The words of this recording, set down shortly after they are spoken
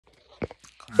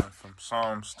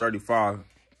Psalms 35.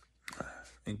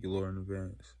 Thank you, Lord, in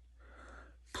advance.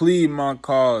 Plead my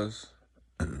cause,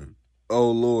 O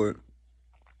Lord,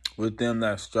 with them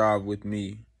that strive with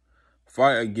me.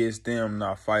 Fight against them,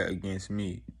 not fight against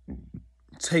me.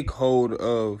 Take hold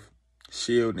of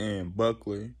shield and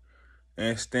buckler,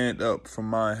 and stand up for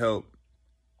my help.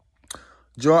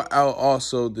 Draw out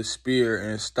also the spear,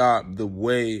 and stop the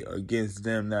way against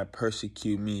them that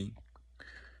persecute me.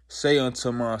 Say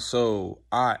unto my soul,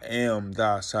 I am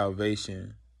thy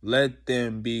salvation. Let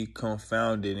them be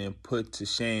confounded and put to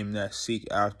shame that seek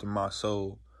after my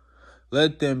soul.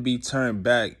 Let them be turned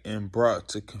back and brought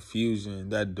to confusion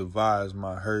that devise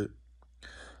my hurt.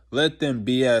 Let them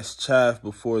be as chaff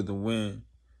before the wind,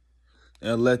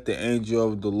 and let the angel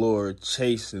of the Lord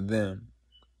chase them.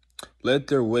 Let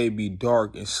their way be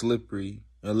dark and slippery,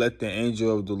 and let the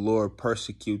angel of the Lord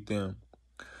persecute them.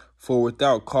 For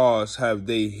without cause have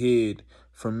they hid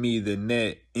from me the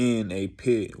net in a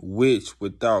pit, which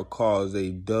without cause they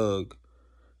digged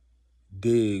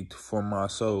for my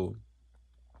soul.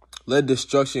 Let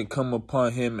destruction come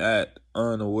upon him at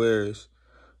unawares,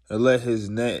 and let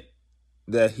his net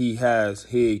that he has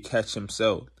hid catch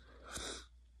himself.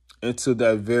 Into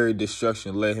that very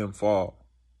destruction let him fall.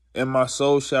 And my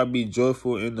soul shall be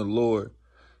joyful in the Lord,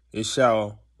 it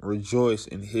shall rejoice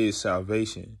in his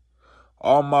salvation.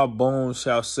 All my bones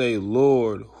shall say,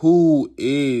 Lord, who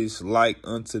is like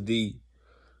unto thee,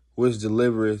 which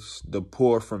delivereth the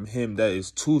poor from him that is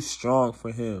too strong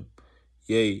for him,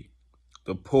 yea,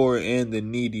 the poor and the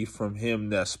needy from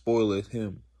him that spoileth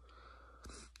him.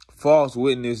 False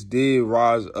witness did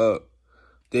rise up.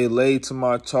 They laid to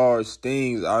my charge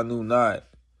things I knew not.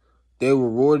 They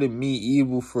rewarded me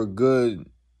evil for good,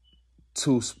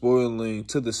 to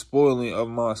the spoiling of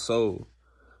my soul.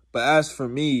 But as for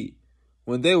me,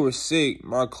 when they were sick,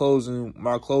 my clothing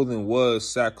was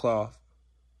sackcloth.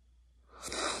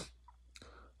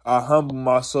 I humbled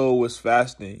my soul with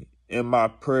fasting, and my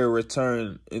prayer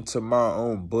returned into my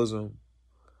own bosom.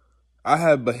 I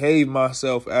had behaved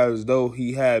myself as though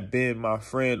he had been my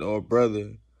friend or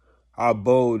brother. I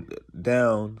bowed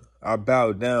down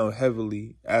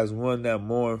heavily as one that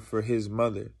mourned for his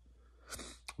mother.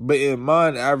 But in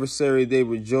mine adversary they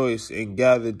rejoiced and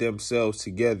gathered themselves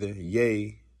together.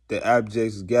 Yea, the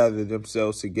abjects gathered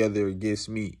themselves together against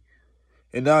me.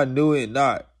 And I knew it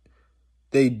not.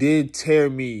 They did tear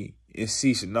me and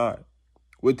ceased not.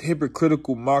 With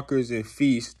hypocritical mockers and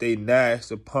feasts they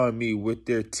gnashed upon me with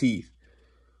their teeth.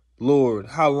 Lord,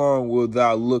 how long wilt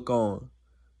thou look on?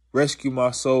 Rescue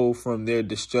my soul from their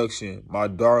destruction, my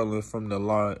darling from the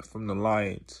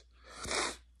lions.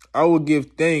 I will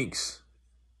give thanks.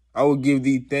 I will give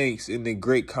thee thanks in the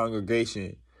great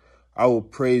congregation. I will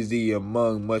praise thee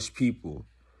among much people.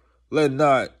 Let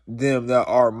not them that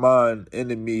are mine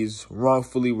enemies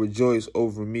wrongfully rejoice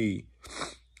over me.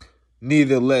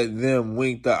 Neither let them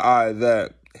wink the eye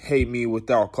that hate me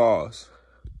without cause.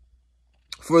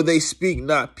 For they speak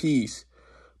not peace,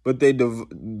 but they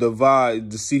divide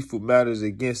deceitful matters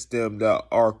against them that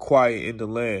are quiet in the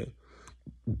land.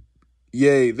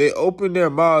 Yea, they open their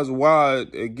mouths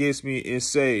wide against me and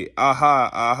say, Aha,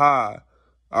 aha,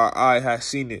 our eye hath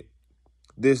seen it.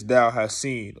 This thou hast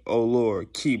seen, O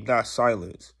Lord, keep not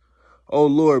silence. O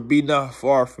Lord, be not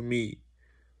far from me.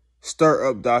 Stir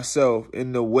up thyself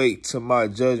in the wake to my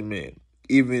judgment,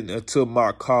 even unto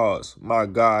my cause, my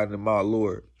God and my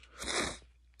Lord.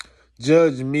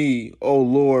 Judge me, O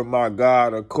Lord my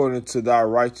God, according to thy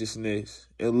righteousness,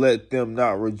 and let them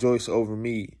not rejoice over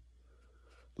me.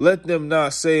 Let them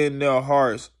not say in their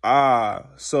hearts,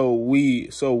 so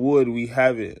would we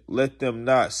have it. Let them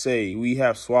not say, we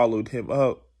have swallowed him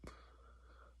up.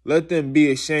 Let them be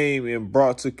ashamed and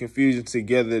brought to confusion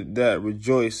together that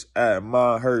rejoice at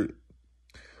my hurt.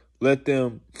 Let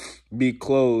them be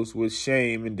clothed with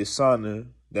shame and dishonor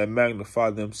that magnify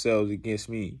themselves against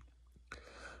me.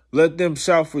 Let them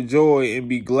shout for joy and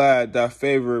be glad that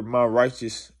favor my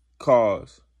righteous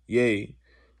cause. Yea,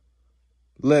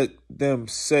 let them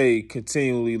say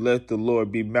continually, let the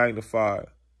Lord be magnified,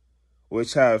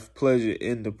 which have pleasure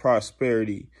in the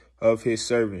prosperity of his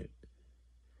servant.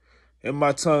 And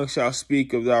my tongue shall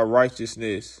speak of thy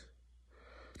righteousness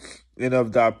and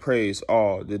of thy praise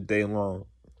all the day long.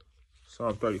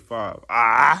 Psalm 35.